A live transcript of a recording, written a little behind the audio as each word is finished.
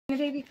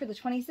Baby, for the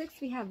 26th,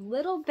 we have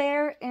Little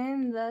Bear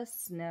in the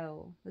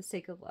Snow. Let's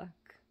take a look.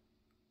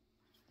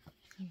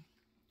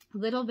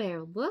 Little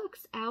Bear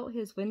looks out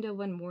his window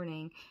one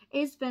morning.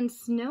 It's been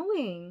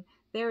snowing.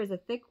 There is a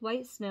thick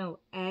white snow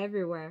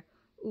everywhere.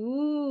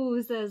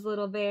 Ooh, says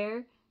Little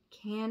Bear.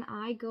 Can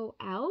I go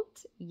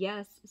out?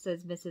 Yes,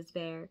 says Mrs.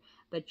 Bear,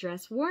 but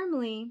dress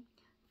warmly.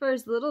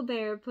 First, Little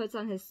Bear puts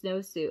on his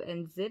snowsuit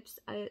and zips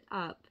it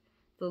up,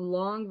 the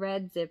long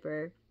red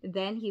zipper.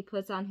 Then he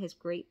puts on his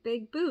great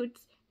big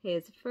boots,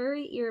 his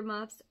furry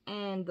earmuffs,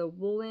 and the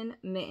woolen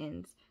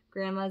mittens.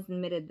 Grandma's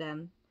knitted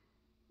them.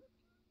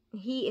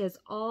 He is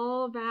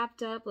all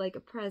wrapped up like a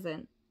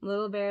present.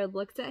 Little Bear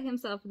looks at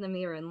himself in the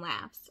mirror and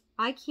laughs.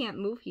 I can't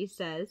move, he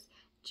says.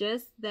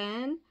 Just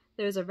then,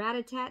 there's a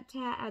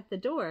rat-a-tat-tat at the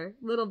door.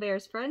 Little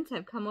Bear's friends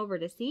have come over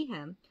to see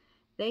him.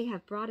 They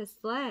have brought a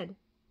sled.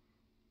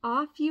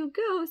 Off you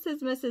go,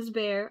 says Mrs.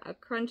 Bear. A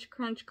crunch,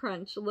 crunch,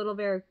 crunch. Little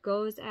Bear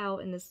goes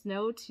out in the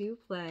snow to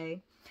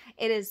play.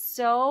 It is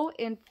so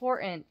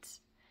important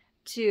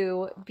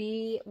to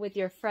be with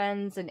your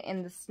friends and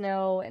in the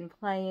snow and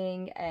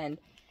playing, and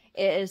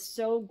it is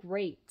so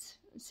great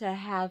to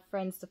have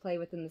friends to play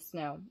with in the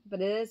snow.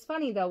 But it is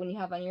funny, though, when you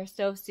have on your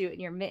snowsuit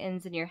and your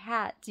mittens and your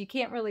hats, you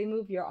can't really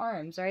move your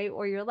arms, right?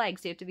 Or your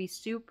legs. So you have to be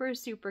super,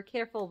 super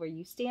careful where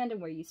you stand and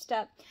where you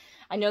step.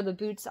 I know the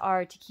boots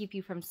are to keep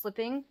you from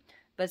slipping,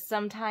 but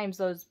sometimes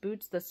those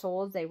boots, the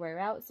soles, they wear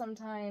out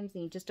sometimes,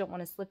 and you just don't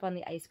want to slip on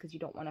the ice because you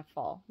don't want to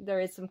fall.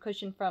 There is some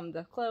cushion from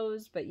the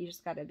clothes, but you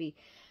just got to be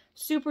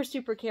super,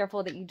 super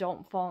careful that you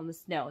don't fall in the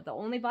snow. The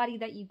only body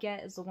that you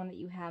get is the one that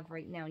you have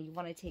right now. You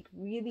want to take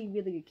really,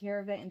 really good care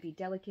of it and be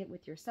delicate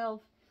with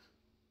yourself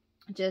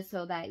just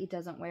so that it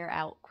doesn't wear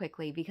out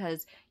quickly,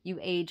 because you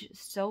age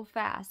so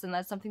fast, and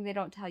that's something they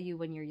don't tell you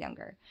when you're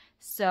younger.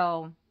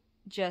 So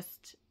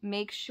just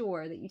make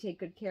sure that you take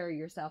good care of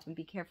yourself and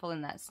be careful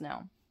in that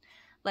snow.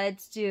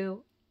 Let's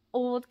do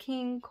Old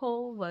King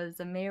Cole was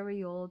a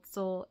merry old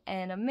soul,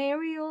 and a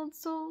merry old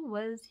soul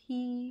was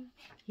he.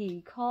 He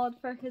called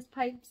for his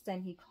pipes,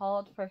 and he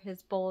called for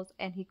his bowls,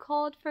 and he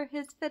called for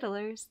his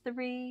fiddlers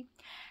 3.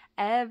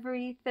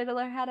 Every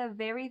fiddler had a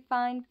very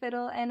fine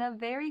fiddle, and a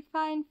very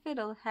fine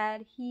fiddle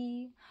had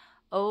he.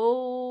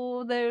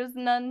 Oh, there's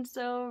none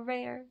so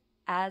rare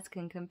as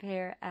can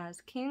compare as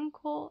King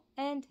Cole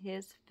and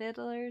his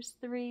fiddlers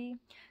 3.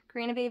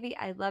 Karina, baby,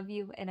 I love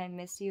you and I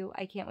miss you.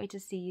 I can't wait to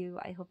see you.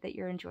 I hope that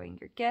you're enjoying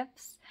your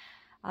gifts.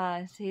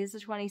 Today's the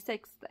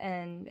 26th,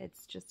 and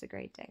it's just a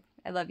great day.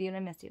 I love you and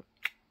I miss you.